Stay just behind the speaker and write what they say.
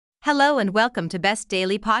Hello and welcome to Best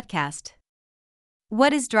Daily Podcast.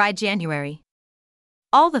 What is dry January?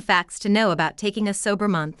 All the facts to know about taking a sober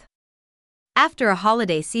month. After a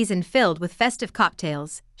holiday season filled with festive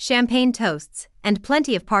cocktails, champagne toasts, and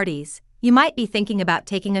plenty of parties, you might be thinking about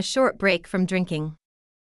taking a short break from drinking.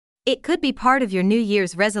 It could be part of your New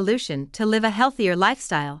Year's resolution to live a healthier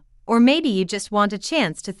lifestyle, or maybe you just want a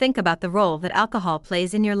chance to think about the role that alcohol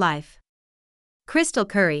plays in your life. Crystal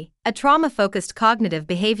Curry, a trauma-focused cognitive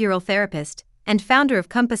behavioral therapist and founder of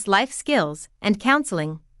Compass Life Skills and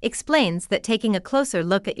Counseling, explains that taking a closer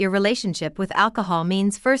look at your relationship with alcohol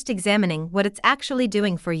means first examining what it's actually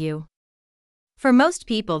doing for you. For most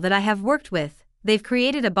people that I have worked with, they've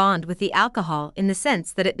created a bond with the alcohol in the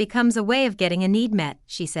sense that it becomes a way of getting a need met,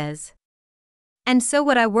 she says. And so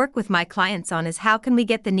what I work with my clients on is how can we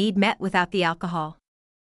get the need met without the alcohol?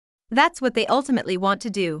 That's what they ultimately want to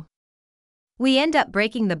do. We end up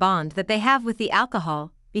breaking the bond that they have with the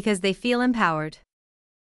alcohol because they feel empowered.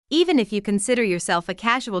 Even if you consider yourself a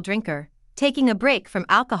casual drinker, taking a break from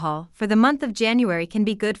alcohol for the month of January can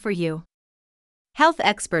be good for you. Health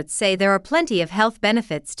experts say there are plenty of health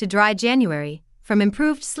benefits to dry January, from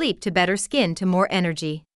improved sleep to better skin to more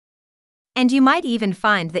energy. And you might even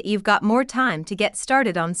find that you've got more time to get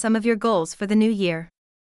started on some of your goals for the new year.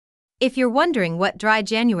 If you're wondering what dry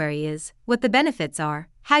January is, what the benefits are,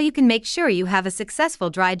 how you can make sure you have a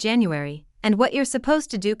successful dry January, and what you're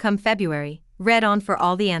supposed to do come February, read on for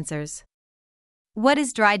all the answers. What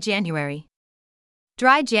is dry January?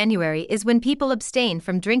 Dry January is when people abstain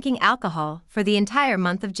from drinking alcohol for the entire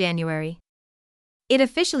month of January. It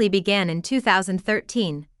officially began in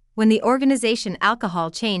 2013, when the organization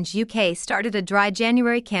Alcohol Change UK started a Dry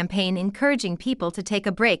January campaign encouraging people to take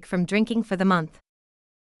a break from drinking for the month.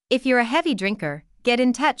 If you're a heavy drinker, get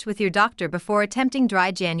in touch with your doctor before attempting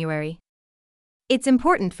dry January. It's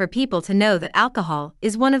important for people to know that alcohol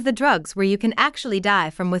is one of the drugs where you can actually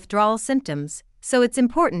die from withdrawal symptoms, so it's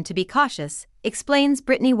important to be cautious, explains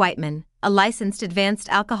Brittany Whiteman, a licensed advanced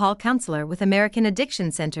alcohol counselor with American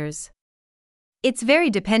Addiction Centers. It's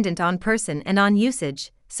very dependent on person and on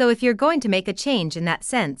usage, so if you're going to make a change in that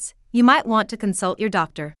sense, you might want to consult your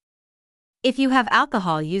doctor. If you have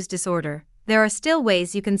alcohol use disorder, there are still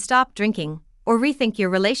ways you can stop drinking or rethink your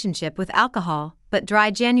relationship with alcohol, but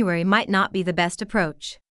dry January might not be the best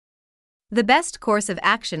approach. The best course of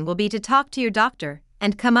action will be to talk to your doctor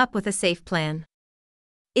and come up with a safe plan.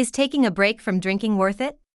 Is taking a break from drinking worth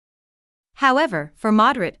it? However, for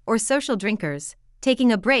moderate or social drinkers,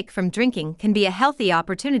 taking a break from drinking can be a healthy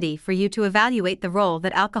opportunity for you to evaluate the role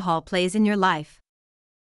that alcohol plays in your life.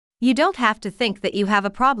 You don't have to think that you have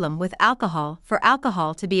a problem with alcohol for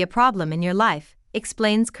alcohol to be a problem in your life,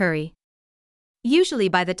 explains Curry. Usually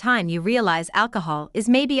by the time you realize alcohol is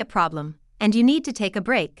maybe a problem, and you need to take a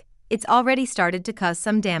break, it's already started to cause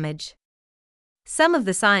some damage. Some of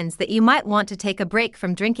the signs that you might want to take a break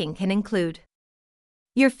from drinking can include: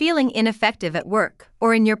 you're feeling ineffective at work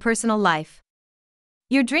or in your personal life.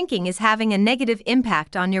 Your drinking is having a negative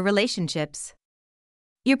impact on your relationships.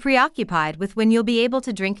 You're preoccupied with when you'll be able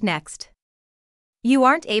to drink next. You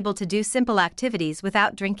aren't able to do simple activities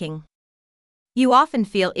without drinking. You often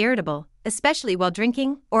feel irritable, especially while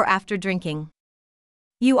drinking or after drinking.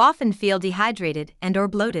 You often feel dehydrated and/or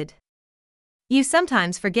bloated. You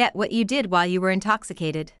sometimes forget what you did while you were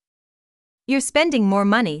intoxicated. You're spending more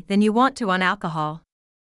money than you want to on alcohol.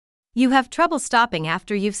 You have trouble stopping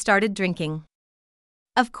after you've started drinking.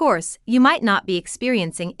 Of course, you might not be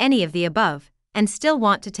experiencing any of the above and still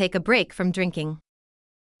want to take a break from drinking.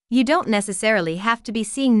 You don't necessarily have to be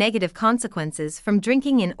seeing negative consequences from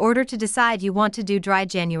drinking in order to decide you want to do dry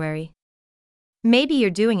January. Maybe you're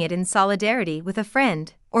doing it in solidarity with a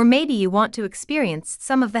friend, or maybe you want to experience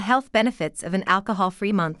some of the health benefits of an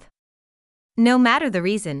alcohol-free month. No matter the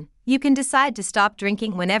reason, you can decide to stop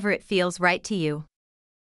drinking whenever it feels right to you.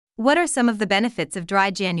 What are some of the benefits of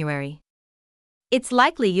dry January? It's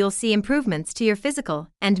likely you'll see improvements to your physical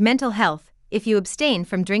and mental health if you abstain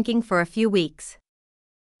from drinking for a few weeks.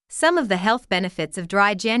 Some of the health benefits of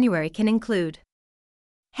dry January can include: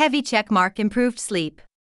 heavy checkmark improved sleep.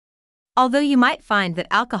 Although you might find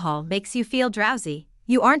that alcohol makes you feel drowsy,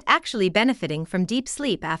 you aren't actually benefiting from deep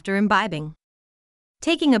sleep after imbibing.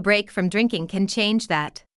 Taking a break from drinking can change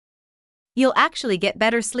that. You'll actually get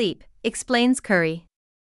better sleep, explains Curry.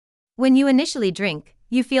 When you initially drink,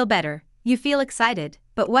 you feel better, you feel excited,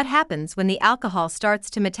 but what happens when the alcohol starts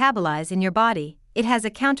to metabolize in your body? It has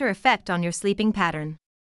a counter effect on your sleeping pattern.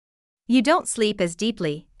 You don't sleep as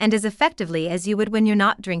deeply and as effectively as you would when you're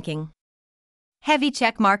not drinking. Heavy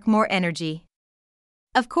checkmark more energy.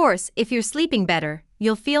 Of course, if you're sleeping better,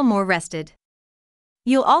 you'll feel more rested.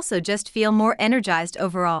 You'll also just feel more energized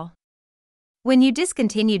overall. When you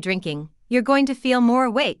discontinue drinking, you're going to feel more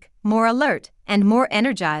awake, more alert, and more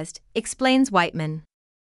energized, explains Whiteman.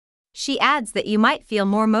 She adds that you might feel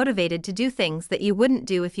more motivated to do things that you wouldn't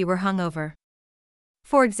do if you were hungover.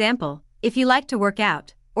 For example, if you like to work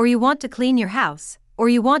out, or you want to clean your house, or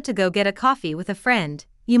you want to go get a coffee with a friend,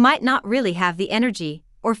 you might not really have the energy,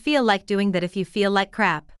 or feel like doing that if you feel like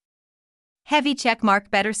crap. Heavy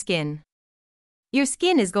checkmark. Better skin. Your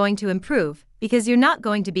skin is going to improve, because you're not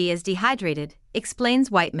going to be as dehydrated,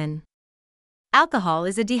 explains Whiteman. Alcohol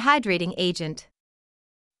is a dehydrating agent.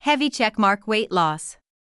 Heavy checkmark. Weight loss.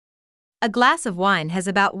 A glass of wine has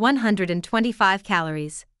about 125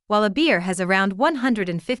 calories, while a beer has around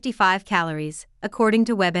 155 calories, according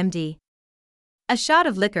to WebMD. A shot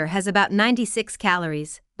of liquor has about 96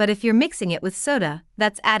 calories, but if you're mixing it with soda,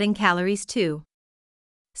 that's adding calories too.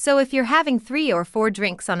 So if you're having 3 or 4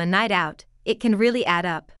 drinks on a night out, it can really add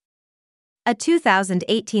up. A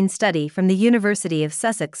 2018 study from the University of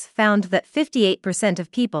Sussex found that 58%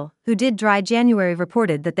 of people who did dry January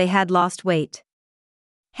reported that they had lost weight.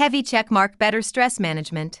 Heavy checkmark. Better stress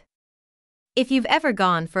management. If you've ever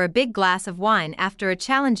gone for a big glass of wine after a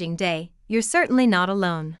challenging day, you're certainly not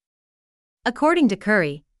alone. According to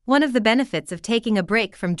Curry, one of the benefits of taking a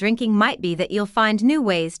break from drinking might be that you'll find new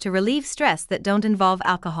ways to relieve stress that don't involve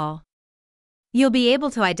alcohol. You'll be able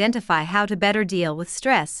to identify how to better deal with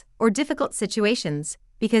stress or difficult situations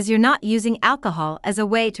because you're not using alcohol as a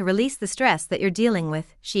way to release the stress that you're dealing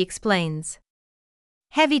with, she explains.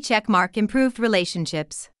 Heavy checkmark. Improved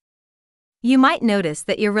relationships. You might notice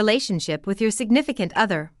that your relationship with your significant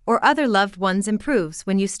other or other loved ones improves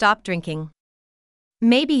when you stop drinking.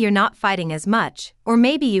 Maybe you're not fighting as much, or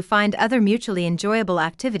maybe you find other mutually enjoyable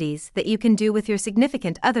activities that you can do with your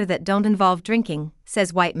significant other that don't involve drinking,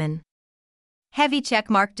 says Whiteman. Heavy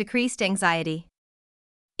checkmark. Decreased anxiety.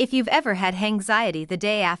 If you've ever had anxiety the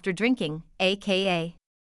day after drinking, aka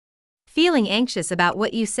feeling anxious about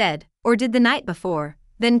what you said or did the night before,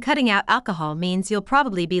 then cutting out alcohol means you'll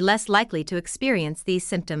probably be less likely to experience these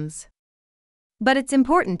symptoms. But it's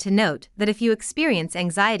important to note that if you experience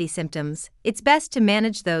anxiety symptoms, it's best to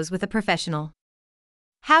manage those with a professional.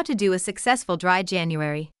 How to do a successful dry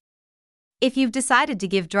January. If you've decided to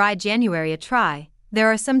give dry January a try,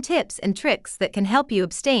 there are some tips and tricks that can help you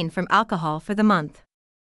abstain from alcohol for the month.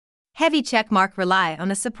 Heavy checkmark. Rely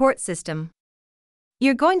on a support system.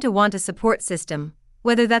 You're going to want a support system,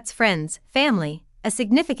 whether that's friends, family, a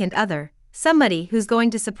significant other, somebody who's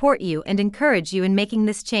going to support you and encourage you in making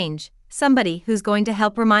this change, somebody who's going to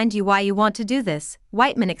help remind you why you want to do this,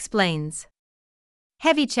 Whiteman explains.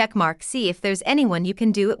 Heavy checkmark. See if there's anyone you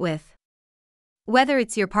can do it with. Whether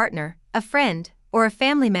it's your partner, a friend, or a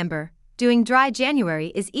family member, doing dry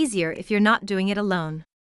January is easier if you're not doing it alone.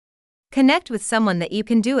 Connect with someone that you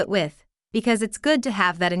can do it with, because it's good to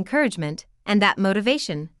have that encouragement and that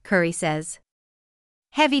motivation, Curry says.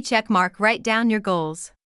 Heavy checkmark. Write down your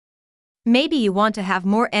goals. Maybe you want to have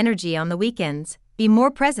more energy on the weekends, be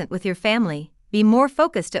more present with your family, be more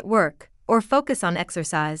focused at work, or focus on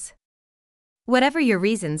exercise. Whatever your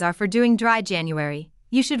reasons are for doing dry January,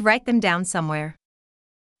 you should write them down somewhere.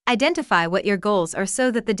 Identify what your goals are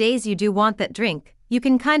so that the days you do want that drink, you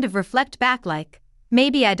can kind of reflect back like,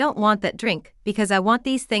 maybe I don't want that drink because I want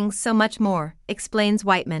these things so much more, explains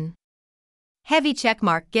Whiteman. Heavy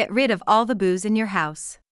checkmark. Get rid of all the booze in your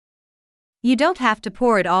house. You don't have to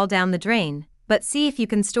pour it all down the drain, but see if you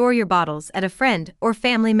can store your bottles at a friend or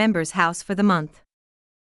family member's house for the month.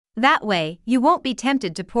 That way, you won't be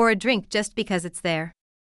tempted to pour a drink just because it's there.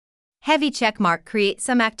 Heavy checkmark. Create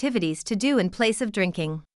some activities to do in place of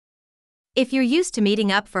drinking. If you're used to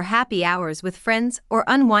meeting up for happy hours with friends or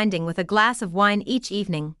unwinding with a glass of wine each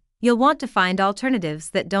evening, you'll want to find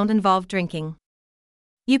alternatives that don't involve drinking.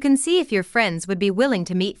 You can see if your friends would be willing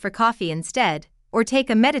to meet for coffee instead, or take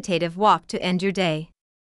a meditative walk to end your day.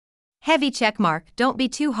 Heavy checkmark. Don't be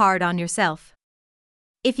too hard on yourself.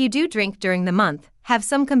 If you do drink during the month, have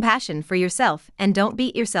some compassion for yourself and don't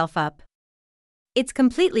beat yourself up. It's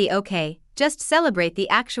completely okay, just celebrate the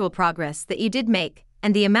actual progress that you did make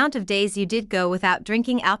and the amount of days you did go without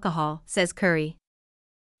drinking alcohol, says Curry.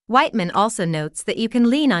 Whiteman also notes that you can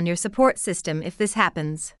lean on your support system if this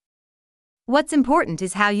happens. What's important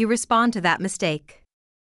is how you respond to that mistake.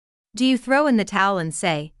 Do you throw in the towel and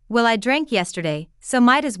say, well, I drank yesterday, so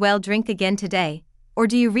might as well drink again today? Or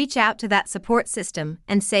do you reach out to that support system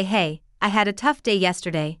and say, hey, I had a tough day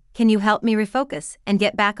yesterday, can you help me refocus and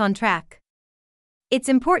get back on track? It's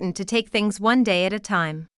important to take things one day at a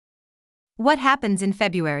time. What happens in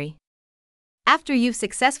February? After you've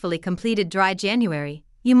successfully completed dry January,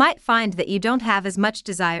 you might find that you don't have as much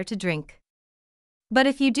desire to drink. But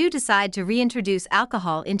if you do decide to reintroduce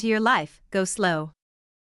alcohol into your life, go slow.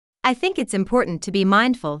 I think it's important to be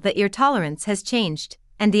mindful that your tolerance has changed,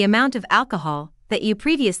 and the amount of alcohol that you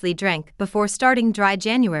previously drank before starting dry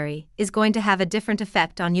January is going to have a different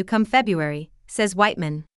effect on you come February, says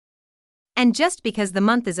Whiteman. And just because the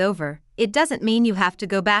month is over, it doesn't mean you have to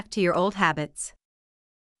go back to your old habits.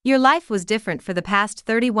 Your life was different for the past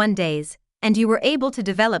 31 days, and you were able to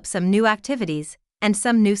develop some new activities and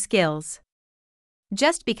some new skills.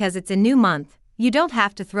 Just because it's a new month, you don't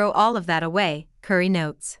have to throw all of that away, Curry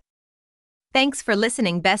notes. Thanks for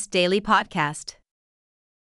listening Best Daily Podcast.